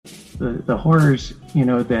the horrors,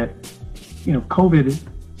 that, COVID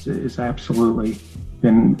is absolutely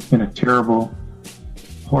been a terrible,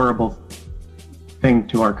 horrible thing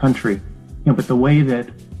to our country. But the way that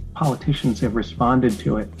politicians have responded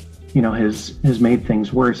to it, has made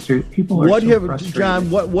things worse. People are frustrated. John,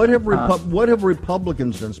 what have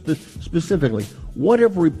Republicans done specifically? What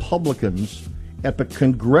have Republicans at the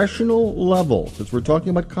congressional level, because we're talking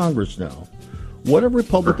about Congress now, what have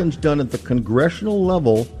Republicans done at the congressional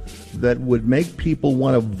level that would make people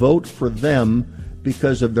want to vote for them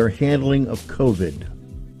because of their handling of COVID?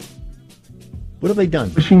 What have they done?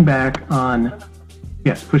 Pushing back on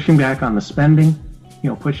the spending,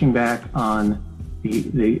 pushing back on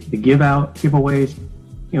the giveaways.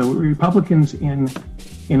 Republicans in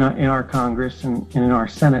our Congress and in our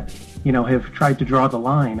Senate, have tried to draw the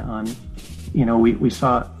line on, we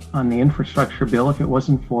saw on the infrastructure bill, if it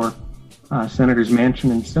wasn't for Senators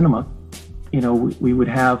Manchin and Sinema, we would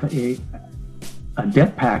have a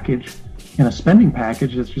debt package and a spending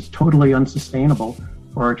package that's just totally unsustainable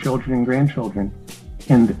for our children and grandchildren.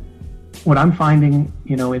 And what I'm finding,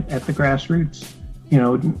 at the grassroots,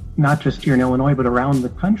 not just here in Illinois, but around the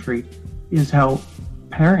country, is how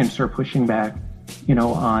parents are pushing back,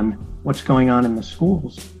 on what's going on in the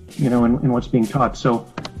schools, and what's being taught. So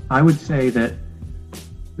I would say that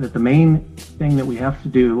the main thing that we have to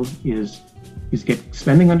do is get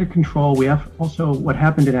spending under control. We have also, what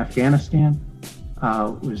happened in Afghanistan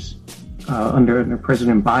was under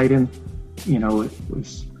President Biden, it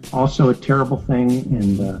was also a terrible thing.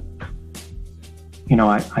 And,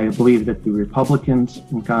 I believe that the Republicans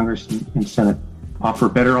in Congress and Senate offer a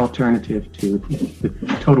better alternative to the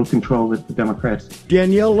total control that the Democrats.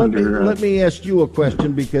 Danielle, let me ask you a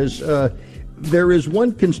question, because there is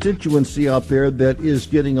one constituency out there that is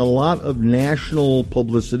getting a lot of national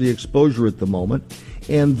publicity exposure at the moment,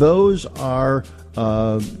 and those are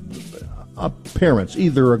parents,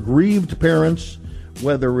 either aggrieved parents,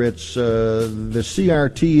 whether it's the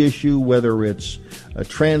CRT issue, whether it's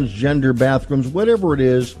transgender bathrooms, whatever it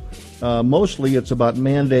is. Mostly it's about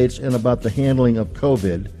mandates and about the handling of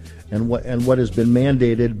COVID and what has been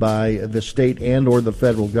mandated by the state and or the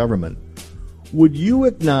federal government. Would you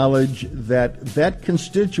acknowledge that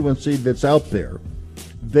constituency that's out there,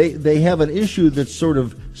 they have an issue that's sort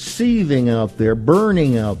of seething out there,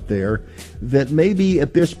 burning out there, that maybe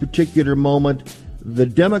at this particular moment the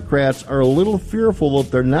Democrats are a little fearful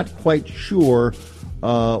that they're not quite sure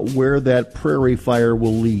where that prairie fire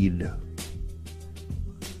will lead?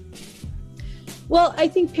 Well, I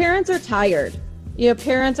think parents are tired.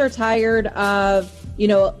 Parents are tired of,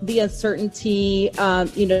 the uncertainty,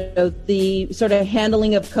 the sort of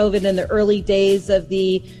handling of COVID in the early days of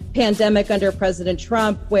the pandemic under President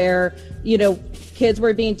Trump, where, kids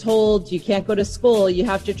were being told you can't go to school, you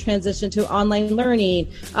have to transition to online learning,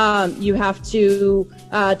 you have to,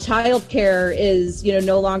 childcare is,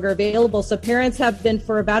 no longer available. So parents have been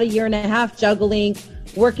for about a year and a half juggling,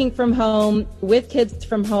 working from home with kids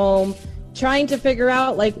from home, trying to figure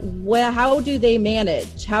out how do they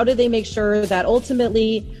manage? How do they make sure that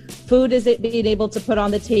ultimately food is being able to put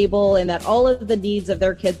on the table and that all of the needs of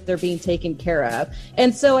their kids are being taken care of?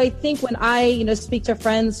 And so I think when I, speak to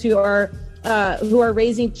friends who are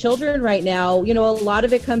raising children right now, a lot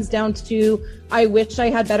of it comes down to, I wish I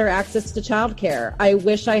had better access to childcare. I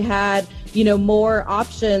wish I had, more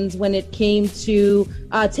options when it came to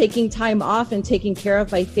taking time off and taking care of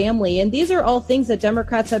my family. And these are all things that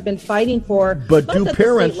Democrats have been fighting for. But do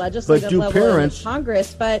parents,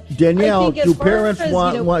 Congress? But Danielle, do parents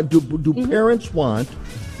want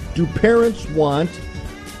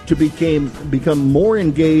to become more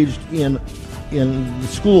engaged in the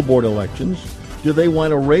school board elections? Do they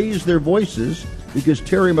want to raise their voices? Because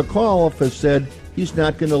Terry McAuliffe has said he's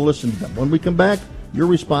not going to listen to them. When we come back, your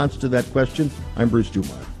response to that question. I'm Bruce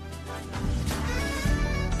Dumont.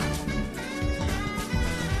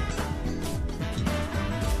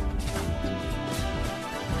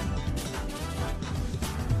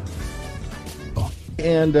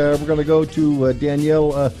 And we're going to go to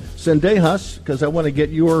Danielle Sendejas, because I want to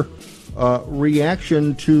get your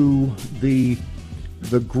reaction to the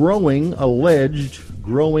alleged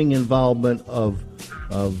growing involvement of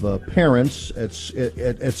parents at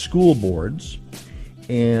school boards,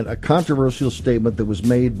 and a controversial statement that was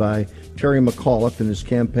made by Terry McAuliffe in his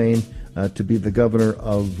campaign to be the governor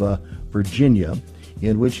of Virginia,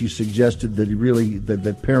 in which he suggested that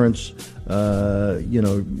that parents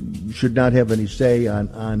should not have any say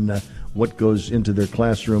on what goes into their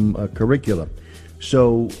classroom curricula.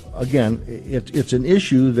 So again, it's an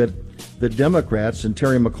issue that the Democrats and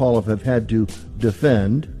Terry McAuliffe have had to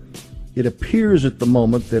defend. It appears at the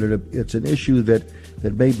moment that it's an issue that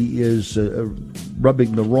that maybe is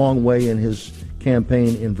rubbing the wrong way in his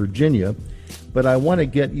campaign in Virginia. But I want to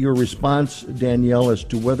get your response, Danielle, as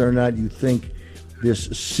to whether or not you think this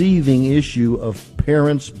seething issue of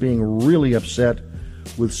parents being really upset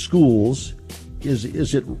with schools,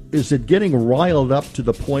 is it getting riled up to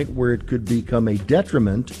the point where it could become a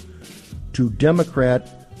detriment to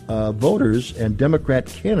Democrat voters and Democrat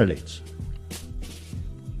candidates?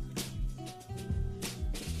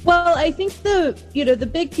 Well, I think the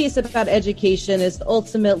big piece about education is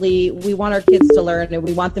ultimately we want our kids to learn, and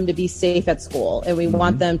we want them to be safe at school, and we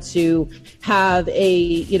want them to have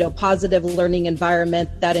a positive learning environment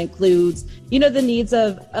that includes the needs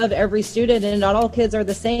of every student. And not all kids are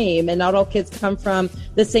the same, and not all kids come from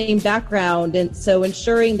the same background. And so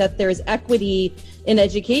ensuring that there's equity in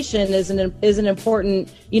education is an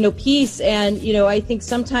important piece. And I think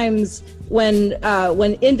sometimes when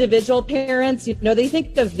individual parents, they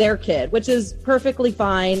think of their kid, which is perfectly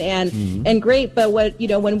fine and great. But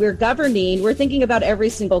when we're governing, we're thinking about every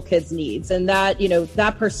single kid's needs, and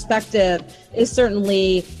that perspective is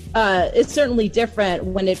certainly different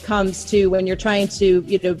when it comes to when you're trying to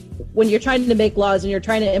make laws and you're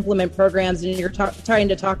trying to implement programs and you're trying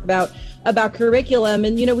to talk about curriculum.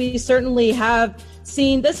 And we certainly have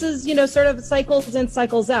seen this is sort of cycles in,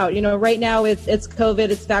 cycles out. Right now it's COVID,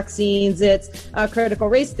 it's vaccines, it's critical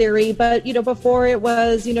race theory, but before it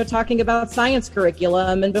was talking about science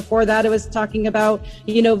curriculum, and before that it was talking about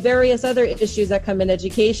various other issues that come in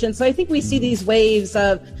education. So I think we see these waves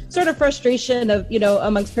of sort of frustration of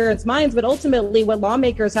amongst parents' minds, but ultimately what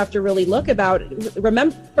lawmakers have to really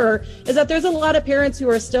remember is that there's a lot of parents who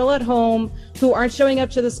are still at home, who aren't showing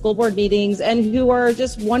up to the school board meetings, and who are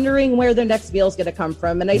just wondering where their next meal is going to come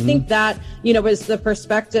from. And I think that is the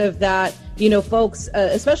perspective that folks,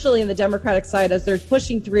 especially in the Democratic side, as they're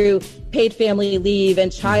pushing through paid family leave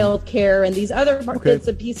and child care and these other bits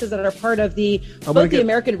and pieces that are part of both the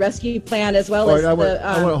American Rescue Plan as well as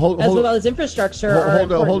well as infrastructure.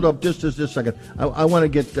 Hold up just a second. I want to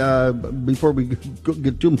get before we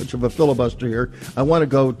get too much of a filibuster here. I want to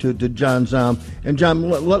go to John Zahm. And John,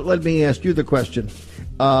 let me ask you the question.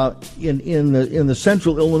 In the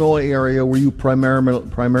central Illinois area, where you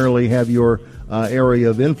primarily have your area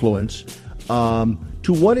of influence,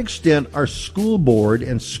 to what extent are school board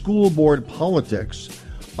and school board politics,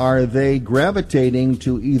 are they gravitating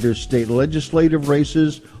to either state legislative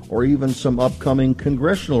races or even some upcoming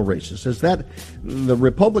congressional races? Is that the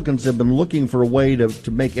Republicans have been looking for a way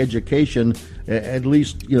to make education at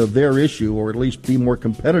least their issue, or at least be more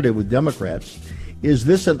competitive with Democrats? Is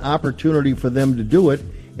this an opportunity for them to do it?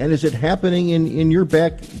 And is it happening in your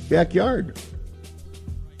backyard?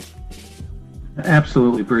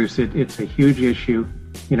 Absolutely, Bruce. It's a huge issue,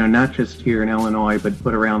 not just here in Illinois,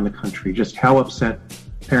 but around the country, just how upset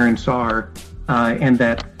parents are. And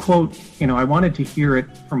that quote, I wanted to hear it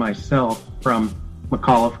for myself from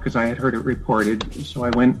McAuliffe because I had heard it reported. So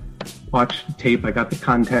I went, watched the tape. I got the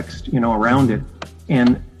context, around it.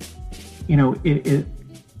 And,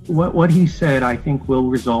 what he said, I think, will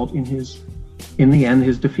result in the end,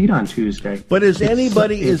 his defeat on Tuesday. But is there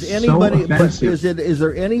anybody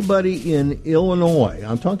in Illinois?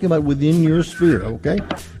 I'm talking about within your sphere, okay?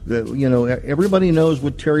 Everybody knows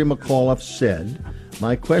what Terry McAuliffe said.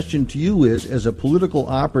 My question to you is, as a political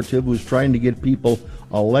operative who's trying to get people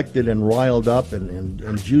elected and riled up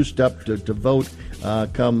and juiced up to vote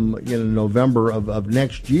come November of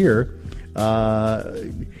next year,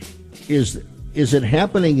 is it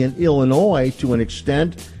happening in Illinois to an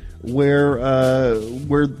extent where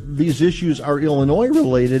these issues are Illinois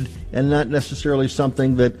related and not necessarily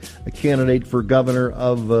something that a candidate for governor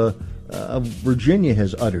of Virginia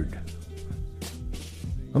has uttered?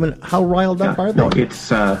 I mean, how riled up are they? No, it's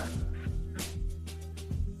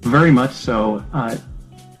very much so.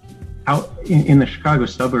 Out in the Chicago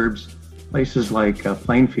suburbs, places like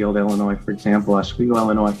Plainfield, Illinois, for example, Oswego,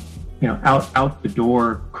 Illinois, out the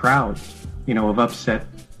door crowds, of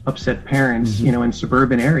upset parents, in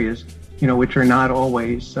suburban areas, which are not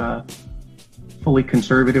always fully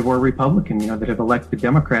conservative or Republican, that have elected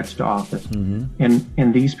Democrats to office.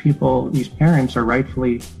 And these parents are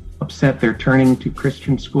rightfully upset. They're turning to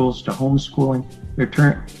Christian schools, to homeschooling.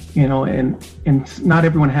 And not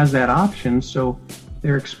everyone has that option, so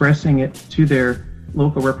they're expressing it to their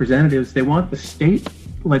local representatives. They want the state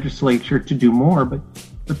legislature to do more, but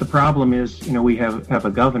the problem is, we have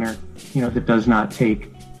a governor, that does not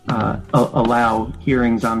allow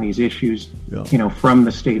hearings on these issues, from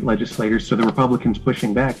the state legislators. So the Republicans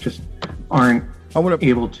pushing back just aren't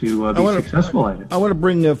able to be successful at it. I want to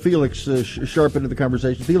bring Felix Sharp into the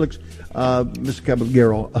conversation. Felix, Mr.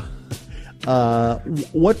 Caballero,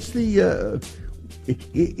 what's the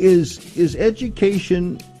Is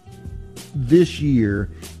education this year,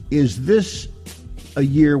 is this a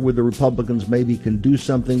year where the Republicans maybe can do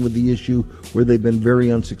something with the issue where they've been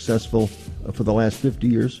very unsuccessful for the last 50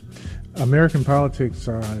 years? American politics,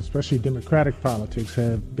 especially Democratic politics,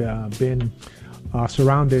 have been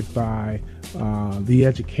surrounded by the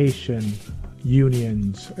education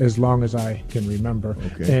unions as long as I can remember.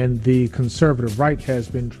 Okay. And the conservative right has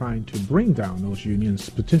been trying to bring down those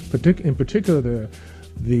unions, in particular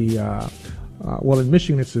well, in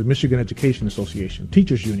Michigan, it's the Michigan Education Association,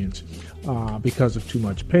 teachers unions, because of too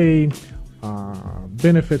much pay,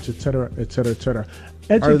 benefits, et cetera, et cetera, et cetera.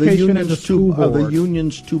 Education and the school board. Are the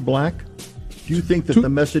unions too black? Do you think that the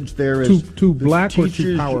message there is too black or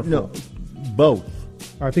too powerful? No, both.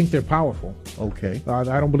 I think they're powerful. Okay. I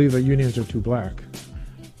don't believe the unions are too black.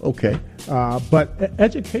 Okay. But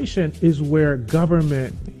education is where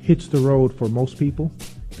government hits the road for most people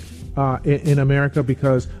in America,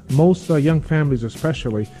 because most young families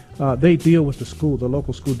especially, they deal with the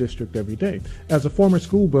local school district every day. As a former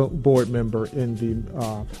school board member in the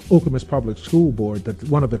Okemos Public School Board,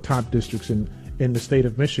 one of the top districts in the state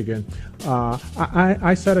of Michigan,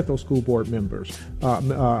 I sat at those school board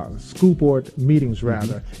meetings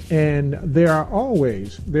rather, and there are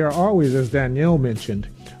always, as Danielle mentioned,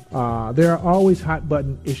 there are always hot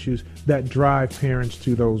button issues that drive parents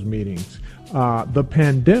to those meetings. The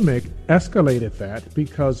pandemic escalated that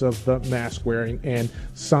because of the mask wearing, and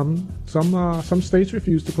some states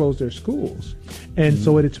refused to close their schools, and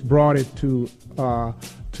so it's brought it to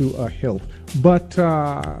a hilt. But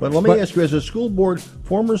let me ask you, as a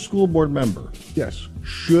former school board member, yes,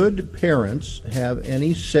 should parents have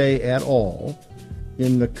any say at all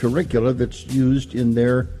in the curricula that's used in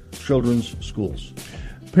their children's schools?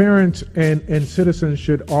 Parents and citizens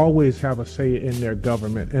should always have a say in their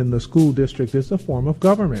government, and the school district is a form of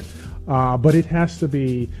government. But it has to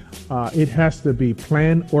be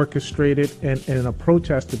planned, orchestrated, and an approach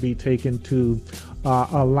has to be taken to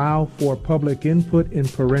allow for public input and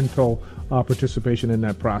parental participation in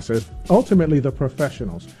that process. Ultimately, the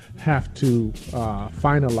professionals have to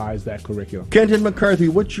finalize that curriculum. Kenton McCarthy,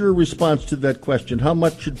 what's your response to that question? How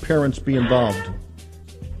much should parents be involved?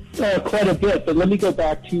 Quite a bit, but let me go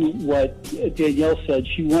back to what Danielle said.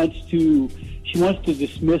 She wants to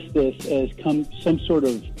dismiss this as some sort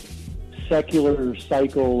of secular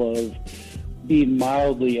cycle of being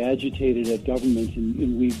mildly agitated at government,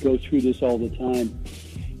 and we go through this all the time.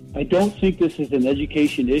 I don't think this is an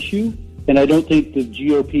education issue, and I don't think the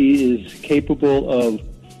GOP is capable of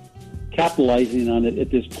capitalizing on it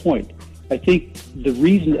at this point. I think the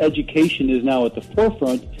reason education is now at the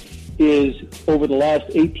forefront is over the last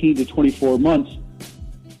 18 to 24 months,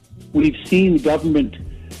 we've seen government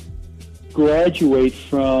graduate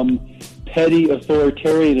from petty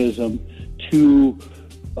authoritarianism to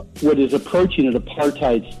what is approaching an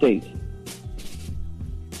apartheid state.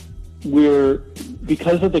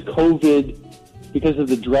 Because of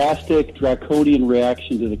the drastic draconian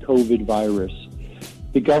reaction to the COVID virus,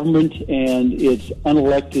 the government and its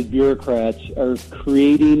unelected bureaucrats are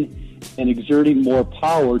creating and exerting more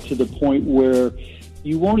power to the point where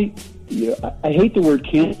I hate the word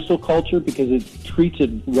cancel culture because it treats it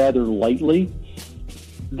rather lightly.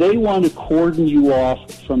 They want to cordon you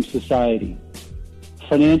off from society,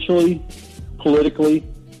 financially, politically,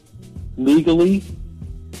 legally,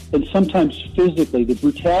 and sometimes physically. The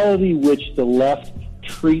brutality which the left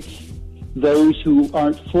treats those who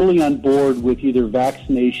aren't fully on board with either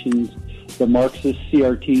vaccinations, the Marxist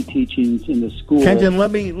CRT teachings in the school. Kenton,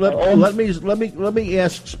 let me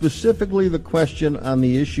ask specifically the question on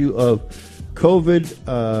the issue of COVID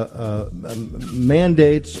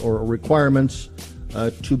mandates or requirements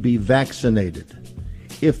to be vaccinated.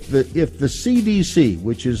 If the CDC,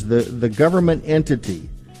 which is the government entity,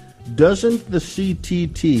 doesn't the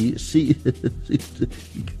CTT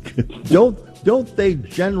don't they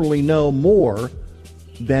generally know more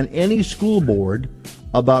than any school board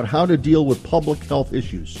about how to deal with public health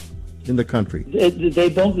issues in the country?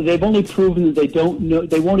 They've only proven that they don't know.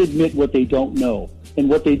 They won't admit what they don't know, and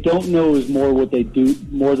what they don't know is more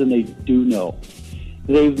than they do know.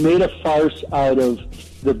 They've made a farce out of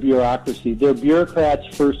the bureaucracy. They're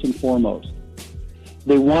bureaucrats first and foremost.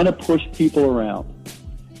 They want to push people around.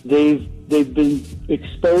 They've been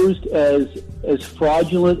exposed as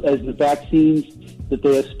fraudulent as the vaccines that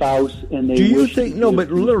they espouse, and they. Do you think? No, but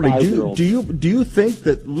literally, do you think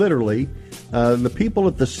that literally the people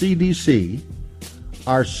at the CDC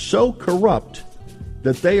are so corrupt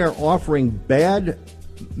that they are offering bad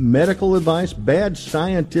medical advice, bad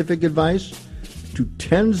scientific advice to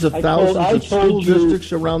tens of thousands of school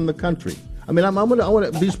districts around the country? I mean, I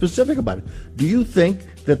want to be specific about it. Do you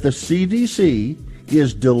think that the CDC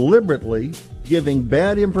is deliberately giving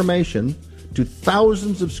bad information to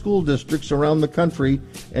thousands of school districts around the country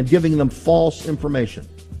and giving them false information?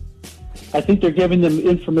 I think they're giving them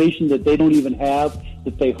information that they don't even have,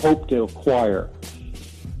 that they hope to acquire.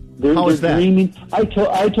 How is that? Dreaming. I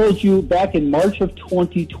told you back in March of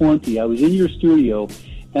 2020, I was in your studio,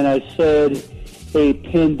 and I said a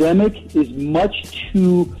pandemic is much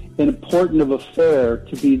too important of affair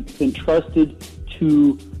to be entrusted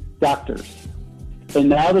to doctors. And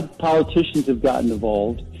now the politicians have gotten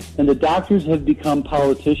involved, and the doctors have become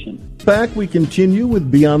politicians. Back, we continue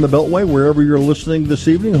with Beyond the Beltway, wherever you're listening this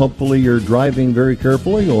evening. Hopefully you're driving very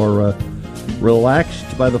carefully or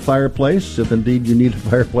relaxed by the fireplace, if indeed you need a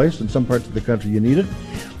fireplace. In some parts of the country you need it.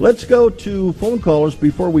 Let's go to phone callers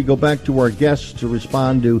before we go back to our guests to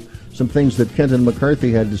respond to some things that Kenton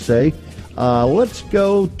McCarthy had to say. Let's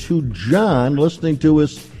go to John, listening to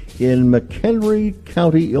us in McHenry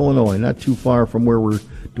County, Illinois, not too far from where we're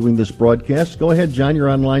doing this broadcast. Go ahead, John, you're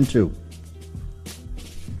on line 2.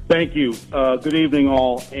 Thank you. Good evening,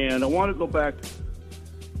 all. And I want to go back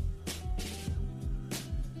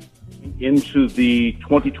into the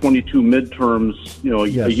 2022 midterms,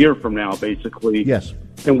 Yes. a year from now, basically. Yes.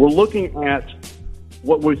 And we're looking at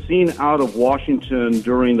what we've seen out of Washington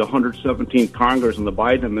during the 117th Congress and the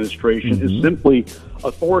Biden administration is simply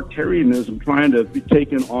authoritarianism trying to be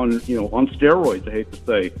taken on steroids, I hate to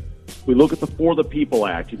say. We look at the For the People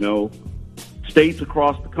Act, states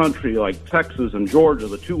across the country like Texas and Georgia,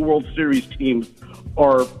 the 2 World Series teams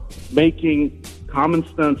are making common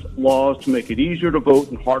sense laws to make it easier to vote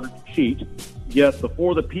and harder to cheat. Yet the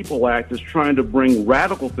For the People Act is trying to bring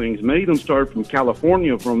radical things. Many of them started from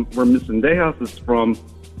California, from where Ms. Zendejas is from,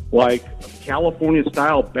 like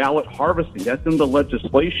California-style ballot harvesting. That's in the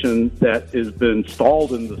legislation that has been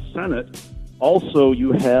stalled in the Senate. Also,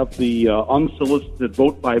 you have the unsolicited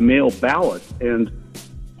vote-by-mail ballot. And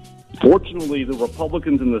fortunately, the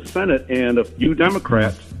Republicans in the Senate and a few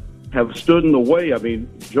Democrats have stood in the way. I mean,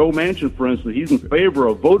 Joe Manchin, for instance, he's in favor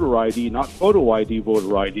of voter ID, not photo ID,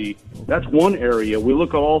 voter ID. That's one area. We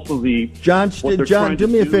look at also the... John, do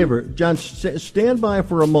me a favor. John, stand by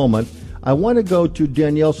for a moment. I want to go to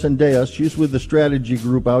Danielle Zendejas. She's with the strategy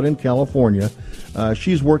group out in California.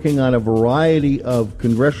 She's working on a variety of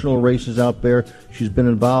congressional races out there. She's been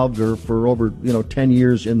involved for over 10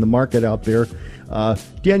 years in the market out there.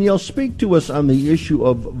 Danielle, speak to us on the issue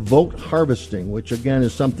of vote harvesting, which again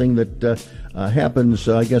is something that happens,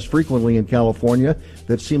 I guess, frequently in California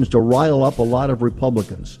that seems to rile up a lot of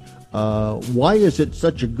Republicans. Why is it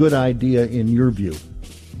such a good idea in your view?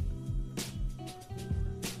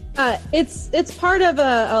 It's part of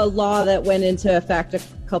a law that went into effect a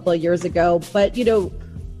couple of years ago. But,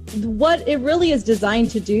 what it really is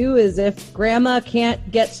designed to do is if grandma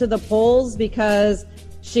can't get to the polls because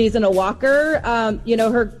she's in a walker,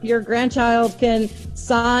 your grandchild can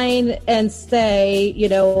sign and say,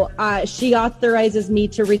 she authorizes me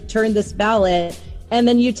to return this ballot. And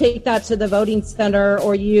then you take that to the voting center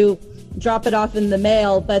or you drop it off in the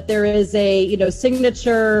mail, but there is a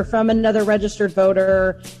signature from another registered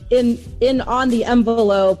voter in on the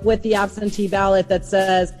envelope with the absentee ballot that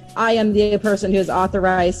says I am the person who is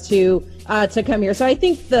authorized to come here. So I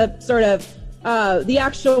think the sort of the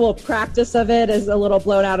actual practice of it is a little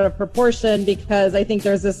blown out of proportion because I think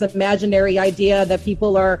there's this imaginary idea that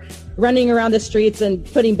people are running around the streets and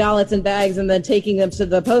putting ballots in bags and then taking them to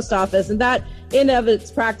the post office, and that in of its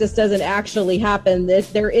practice doesn't actually happen.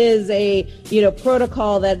 There is a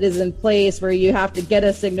protocol that is in place where you have to get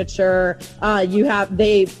a signature. When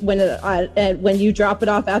you drop it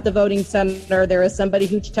off at the voting center, there is somebody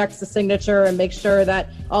who checks the signature and makes sure that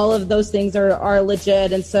all of those things are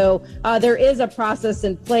legit. And so there is a process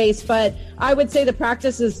in place, but I would say the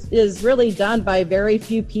practice is really done by very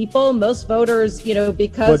few people. Most voters,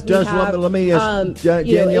 because we have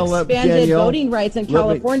expanded voting rights in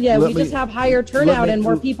California, we just have higher turnout and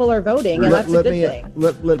more people are voting, and that's a good thing.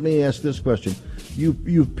 Let me ask this question.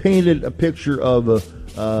 You've painted a picture of a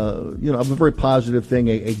very positive thing,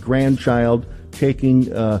 a grandchild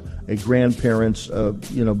taking a grandparent's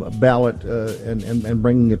ballot and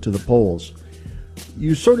bringing it to the polls.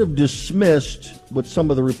 You sort of dismissed what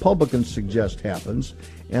some of the Republicans suggest happens,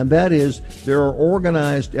 and that is there are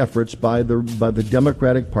organized efforts by the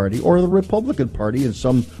Democratic Party or the Republican Party in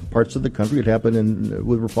some parts of the country. It happened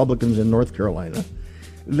with Republicans in North Carolina.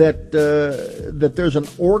 That there's an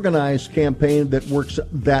organized campaign that works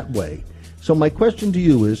that way. So my question to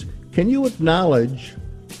you is, can you acknowledge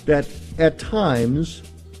that at times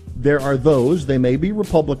there are those, they may be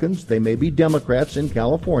Republicans, they may be Democrats in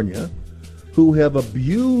California, who have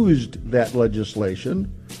abused that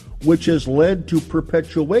legislation, which has led to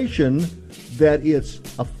perpetuation that it's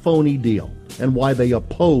a phony deal and why they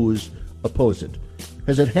oppose it.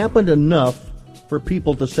 Has it happened enough for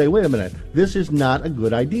people to say, wait a minute, this is not a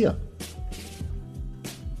good idea?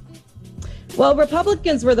 Well,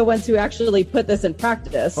 Republicans were the ones who actually put this in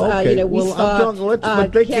practice. Okay. We saw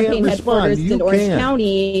but they campaign can't headquarters respond. in Orange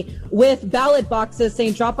County with ballot boxes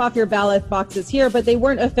saying drop off your ballot boxes here, but they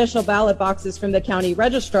weren't official ballot boxes from the county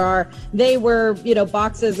registrar. They were,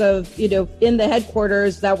 boxes of, in the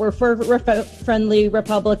headquarters that were for friendly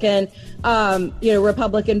Republican,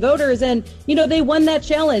 Republican voters. And, they won that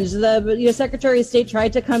challenge. The Secretary of State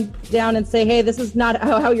tried to come down and say, hey, this is not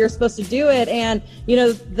how you're supposed to do it. And,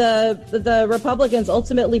 the Republicans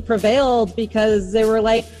ultimately prevailed because they were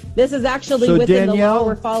like, this is actually within the law.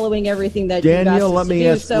 We're following everything that you've asked us to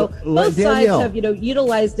do. So both sides have,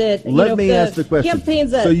 utilized it. Let me ask the question.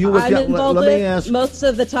 Campaigns that I'm involved with, most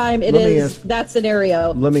of the time it is that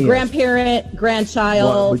scenario. Grandparent,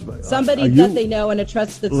 grandchild, somebody that they know and a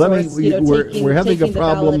trusted source, we're having a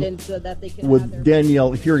problem that they can with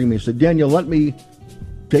Danielle hearing me. So Danielle, let me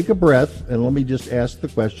take a breath and let me just ask the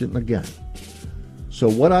question again. So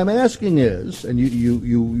what I'm asking is, and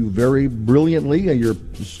you very brilliantly, and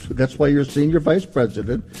that's why you're senior vice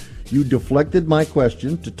president, you deflected my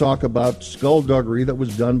question to talk about skullduggery that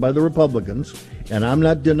was done by the Republicans, and I'm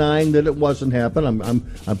not denying that it wasn't happening.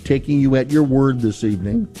 I'm taking you at your word this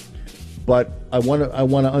evening, but I want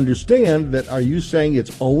to understand that. Are you saying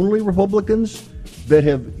it's only Republicans that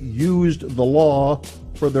have used the law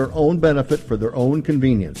for their own benefit, for their own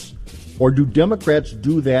convenience, or do Democrats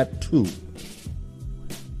do that too?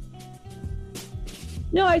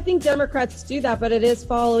 No, I think Democrats do that, but it is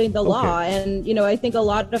following the law. And, I think a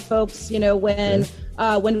lot of folks,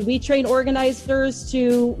 when we train organizers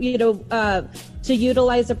to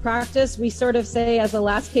utilize a practice, we sort of say as a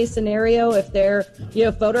last case scenario, if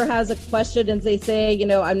if voter has a question and they say,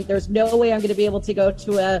 there's no way I'm going to be able to go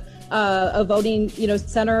to a voting,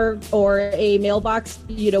 center or a mailbox,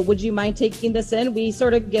 would you mind taking this in? We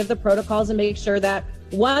sort of give the protocols and make sure that,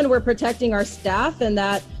 one, we're protecting our staff and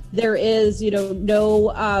that there is, no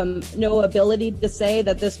ability to say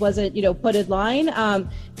that this wasn't, put in line.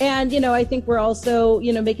 And, I think we're also,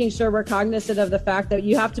 making sure we're cognizant of the fact that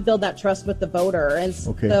you have to build that trust with the voter. And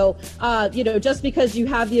so, just because you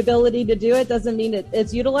have the ability to do it doesn't mean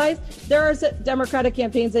it's utilized. There are Democratic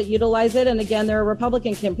campaigns that utilize it. And again, there are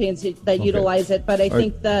Republican campaigns that utilize it. But I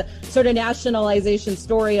think the sort of nationalization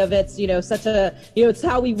story of it's, such a, it's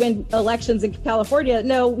how we win elections in California.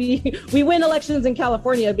 No, we win elections in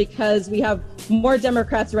California because we have more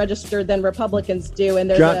Democrats registered than Republicans do, and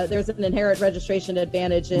there's an inherent registration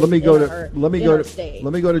advantage. Let me go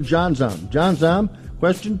to John Zom. John Zom,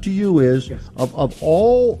 question to you is: yes. of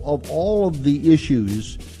all of the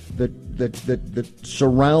issues that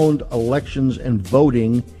surround elections and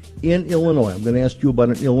voting in Illinois, I'm going to ask you about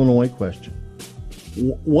an Illinois question.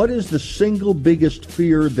 What is the single biggest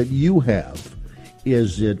fear that you have?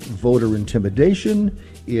 Is it voter intimidation?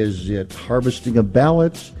 Is it harvesting of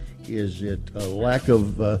ballots? Is it a lack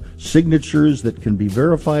of signatures that can be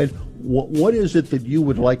verified? What is it that you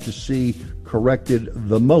would like to see corrected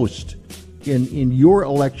the most in your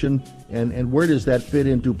election, and where does that fit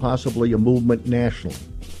into possibly a movement nationally?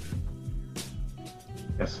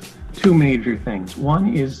 Yes, two major things.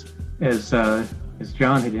 One is, as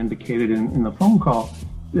John had indicated in the phone call,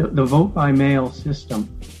 the vote by mail system.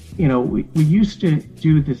 We used to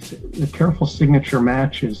do the careful signature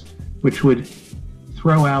matches, which would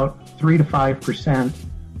throw out 3 to 5%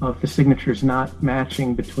 of the signatures not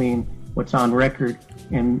matching between what's on record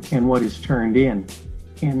and what is turned in.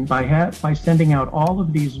 And by sending out all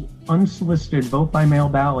of these unsolicited vote by mail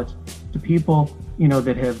ballots to people,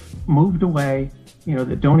 that have moved away,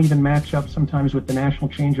 that don't even match up sometimes with the National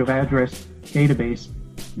Change of Address database,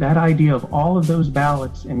 that idea of all of those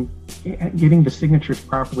ballots and getting the signatures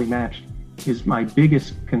properly matched is my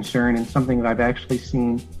biggest concern, and something that I've actually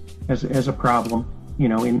seen as a problem,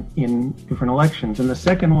 in different elections. And the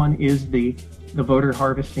second one is the voter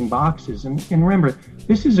harvesting boxes. And remember,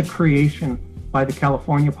 this is a creation by the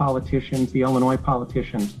California politicians, the Illinois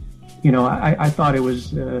politicians. I thought it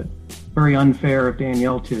was very unfair of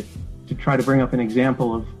Danielle to try to bring up an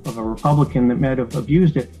example of a Republican that might have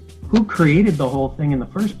abused it. Who created the whole thing in the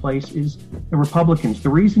first place is the Republicans. The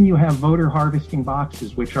reason you have voter harvesting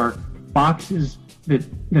boxes, which are boxes that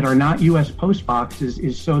are not U.S. post boxes,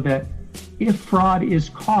 is so that if fraud is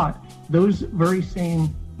caught, those very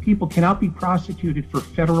same people cannot be prosecuted for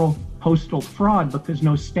federal postal fraud because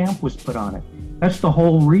no stamp was put on it. That's the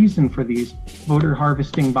whole reason for these voter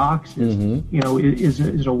harvesting boxes,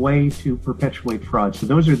 is a way to perpetuate fraud. So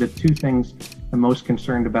those are the two things I'm most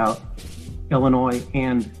concerned about, Illinois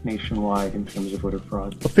and nationwide, in terms of voter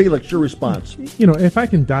fraud. Felix, your response. If I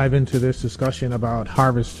can dive into this discussion about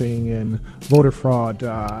harvesting and voter fraud,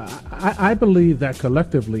 I believe that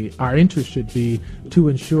collectively our interest should be to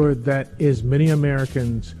ensure that as many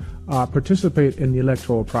Americans participate in the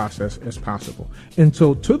electoral process as possible. And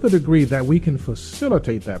so to the degree that we can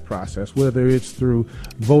facilitate that process, whether it's through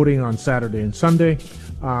voting on Saturday and Sunday,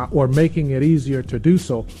 or making it easier to do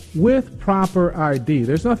so with proper ID.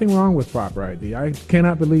 There's nothing wrong with proper ID. I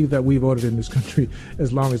cannot believe that we voted in this country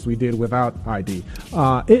as long as we did without ID.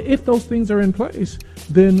 If those things are in place,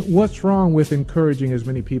 then what's wrong with encouraging as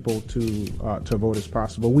many people to vote as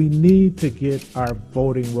possible? We need to get our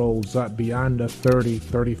voting rolls up beyond the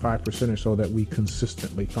 35% or so that we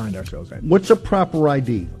consistently find ourselves at. What's a proper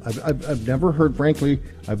ID? I've never heard, frankly,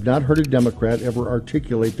 I've not heard a Democrat ever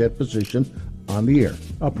articulate that position on the air.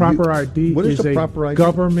 A proper ID what is a proper ID?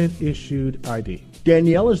 Government-issued ID.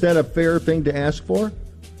 Danielle, is that a fair thing to ask for?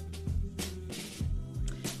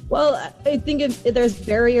 Well, I think there's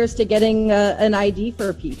barriers to getting an ID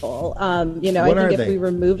for people. I think if we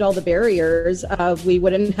removed all the barriers, we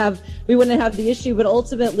wouldn't have the issue. But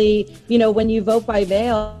ultimately, when you vote by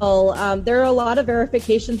mail, there are a lot of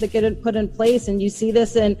verifications that get put in place, and you see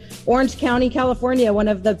this in Orange County, California, one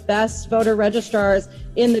of the best voter registrars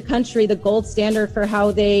in the country. The gold standard for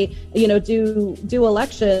how they, do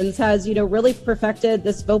elections has, really perfected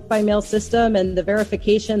this vote by mail system and the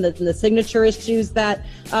verification, the signature issues that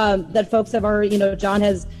folks have already, John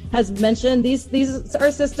has mentioned. These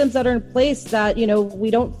are systems that are in place that,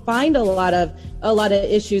 we don't find a lot of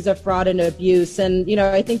issues of fraud and abuse. And,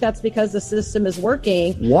 I think that's because the system is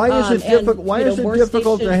working. Why is it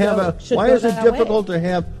difficult to have a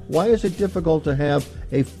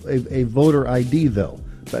voter ID though?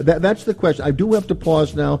 That's the question. I do have to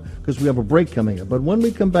pause now because we have a break coming up. But when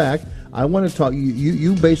we come back, I want to talk.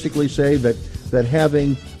 You basically say that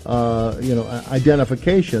having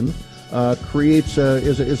identification creates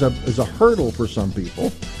is a hurdle for some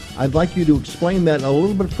people. I'd like you to explain that a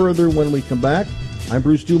little bit further when we come back. I'm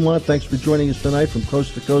Bruce Dumont. Thanks for joining us tonight from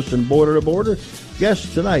coast to coast and border to border.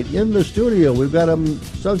 Guests tonight in the studio, we've got them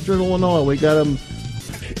Southern Illinois. We got them.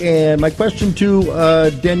 And my question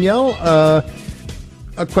to Danielle,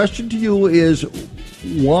 a question to you is,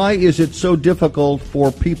 why is it so difficult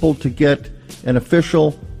for people to get an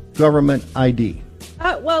official government ID?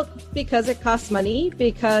 Well, because it costs money,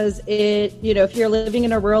 because if you're living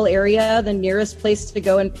in a rural area, the nearest place to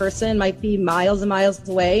go in person might be miles and miles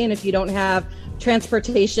away. And if you don't have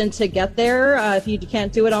transportation to get there, if you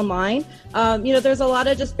can't do it online, there's a lot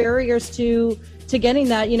of just barriers to getting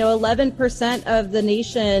that. 11% of the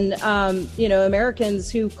nation,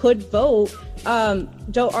 Americans who could vote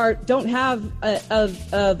don't have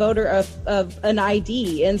a voter of an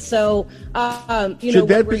ID, and so should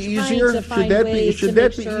that be easier? Should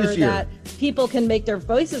that be easier? That people can make their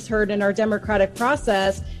voices heard in our democratic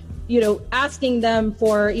process. Asking them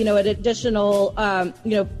for an additional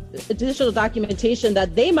documentation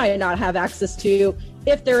that they might not have access to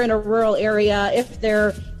if they're in a rural area, if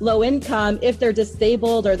they're low income, if they're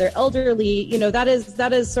disabled or they're elderly. That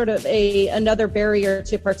is sort of another barrier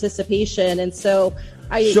to participation. And so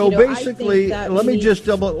basically, let me just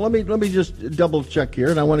double check here,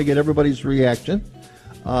 and I want to get everybody's reaction.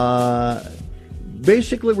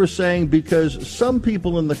 Basically, we're saying because some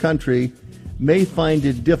people in the country may find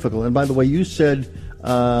it difficult. And by the way, you said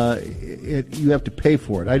you have to pay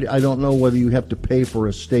for it. I don't know whether you have to pay for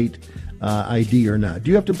a state ID or not.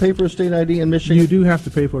 Do you have to pay for a state ID in Michigan? You do have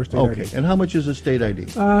to pay for a state ID. Okay. And how much is a state ID?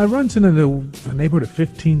 It runs in the neighborhood of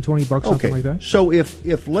 $15, $20, something like that. So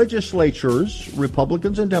if legislatures,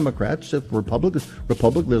 Republicans and Democrats, there's a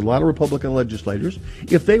lot of Republican legislators,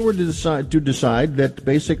 if they were to decide that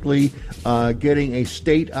basically getting a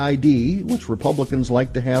state ID, which Republicans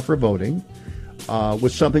like to have for voting,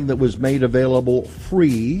 was something that was made available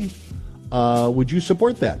free, would you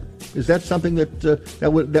support that? Is that something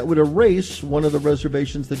that would erase one of the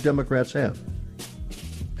reservations that Democrats have?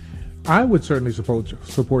 I would certainly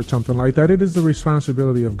support something like that. It is the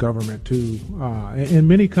responsibility of government to, and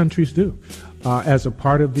many countries do, as a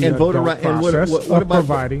part of the process of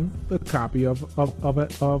providing the copy of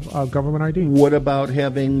a government ID. What about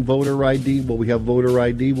having voter ID? Well, we have voter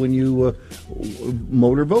ID when you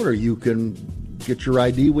motor voter. You can get your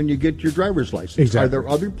ID when you get your driver's license. Exactly. Are there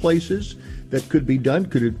other places that could be done?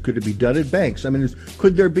 Could it be done at banks? I mean,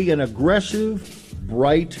 could there be an aggressive,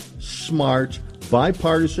 bright, smart,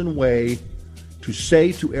 bipartisan way to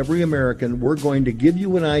say to every American, we're going to give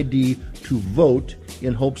you an ID to vote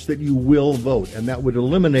in hopes that you will vote. And that would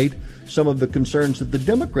eliminate some of the concerns that the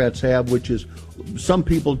Democrats have, which is some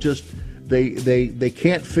people just, they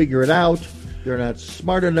can't figure it out. They're not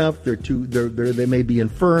smart enough. They may be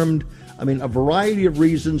infirmed. I mean, a variety of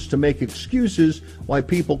reasons to make excuses why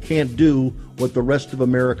people can't do what the rest of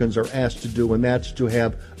Americans are asked to do, and that's to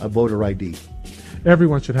have a voter ID.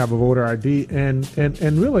 Everyone should have a voter ID, and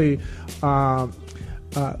really,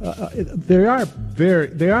 there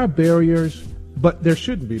are barriers, but there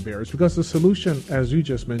shouldn't be barriers, because the solution, as you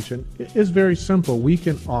just mentioned, is very simple. We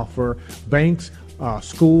can offer banks,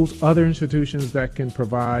 schools, other institutions that can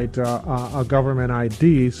provide a government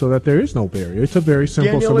ID so that there is no barrier. It's a very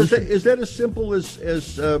simple solution. Is that as simple as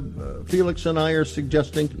Felix and I are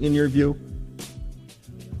suggesting, in your view?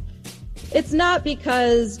 It's not,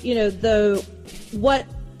 because, what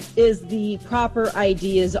is the proper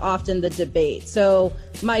ID is often the debate. So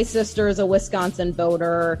my sister is a Wisconsin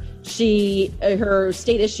voter. Her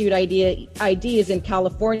state issued ID is in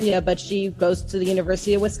California, but she goes to the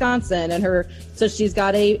University of Wisconsin, and so she's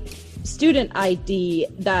got a student ID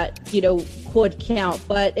that, could count.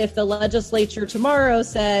 But if the legislature tomorrow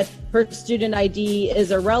said her student ID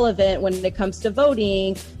is irrelevant when it comes to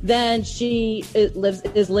voting, then she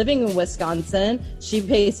is living in Wisconsin. She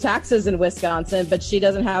pays taxes in Wisconsin, but she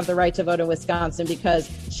doesn't have the right to vote in Wisconsin because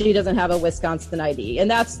she doesn't have a Wisconsin ID.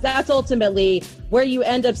 And that's ultimately where you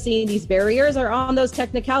end up seeing these barriers, are on those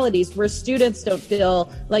technicalities, where students don't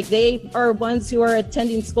feel like they are ones who are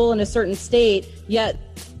attending school in a certain state, yet